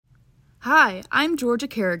Hi, I'm Georgia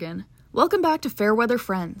Kerrigan. Welcome back to Fairweather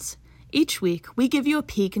Friends. Each week, we give you a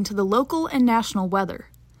peek into the local and national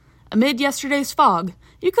weather. Amid yesterday's fog,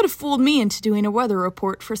 you could have fooled me into doing a weather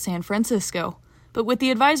report for San Francisco, but with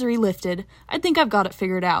the advisory lifted, I think I've got it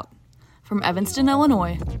figured out. From Evanston,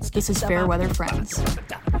 Illinois, this is Fairweather Friends.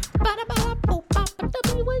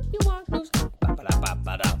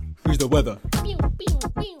 Here's the weather.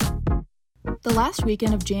 The last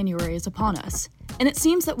weekend of January is upon us, and it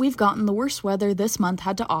seems that we've gotten the worst weather this month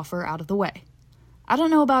had to offer out of the way. I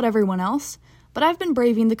don't know about everyone else, but I've been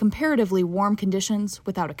braving the comparatively warm conditions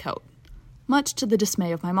without a coat, much to the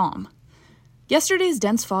dismay of my mom. Yesterday's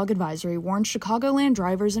dense fog advisory warned Chicagoland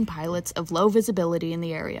drivers and pilots of low visibility in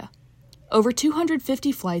the area. Over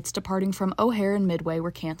 250 flights departing from O'Hare and Midway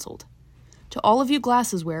were canceled. To all of you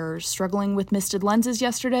glasses wearers struggling with misted lenses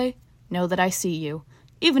yesterday, know that I see you,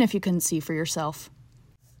 even if you couldn't see for yourself.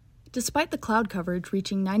 Despite the cloud coverage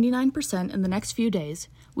reaching 99% in the next few days,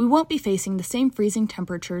 we won't be facing the same freezing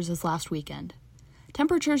temperatures as last weekend.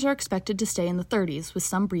 Temperatures are expected to stay in the 30s with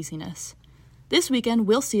some breeziness. This weekend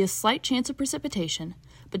we'll see a slight chance of precipitation,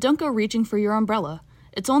 but don't go reaching for your umbrella.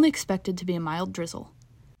 It's only expected to be a mild drizzle.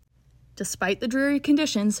 Despite the dreary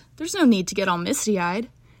conditions, there's no need to get all misty-eyed.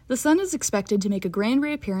 The sun is expected to make a grand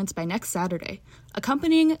reappearance by next Saturday,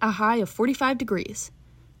 accompanying a high of 45 degrees.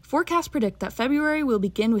 Forecasts predict that February will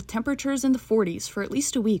begin with temperatures in the 40s for at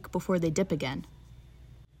least a week before they dip again.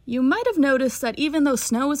 You might have noticed that even though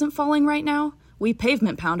snow isn't falling right now, we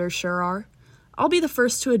pavement pounders sure are. I'll be the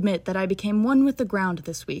first to admit that I became one with the ground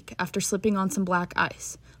this week after slipping on some black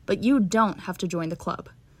ice, but you don't have to join the club.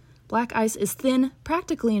 Black ice is thin,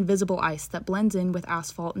 practically invisible ice that blends in with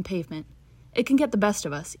asphalt and pavement. It can get the best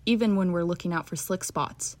of us, even when we're looking out for slick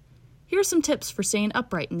spots. Here are some tips for staying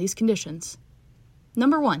upright in these conditions.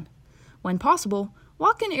 Number 1. When possible,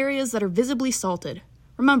 walk in areas that are visibly salted.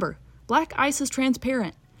 Remember, black ice is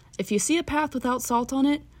transparent. If you see a path without salt on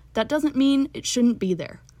it, that doesn't mean it shouldn't be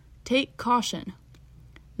there. Take caution.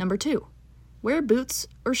 Number 2. Wear boots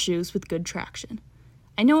or shoes with good traction.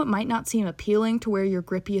 I know it might not seem appealing to wear your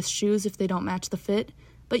grippiest shoes if they don't match the fit,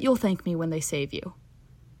 but you'll thank me when they save you.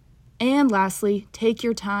 And lastly, take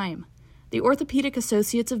your time. The Orthopedic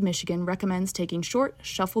Associates of Michigan recommends taking short,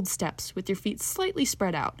 shuffled steps with your feet slightly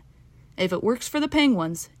spread out. If it works for the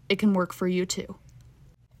penguins, it can work for you too.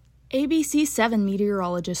 ABC 7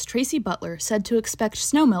 meteorologist Tracy Butler said to expect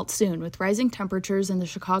snowmelt soon with rising temperatures in the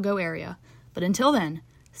Chicago area, but until then,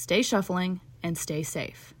 stay shuffling and stay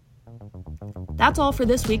safe. That's all for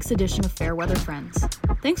this week's edition of Fairweather Friends.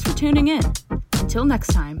 Thanks for tuning in. Until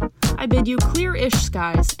next time, I bid you clear-ish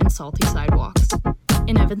skies and salty sidewalks.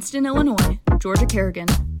 In Evanston, Illinois, Georgia Kerrigan,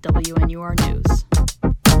 WNUR News.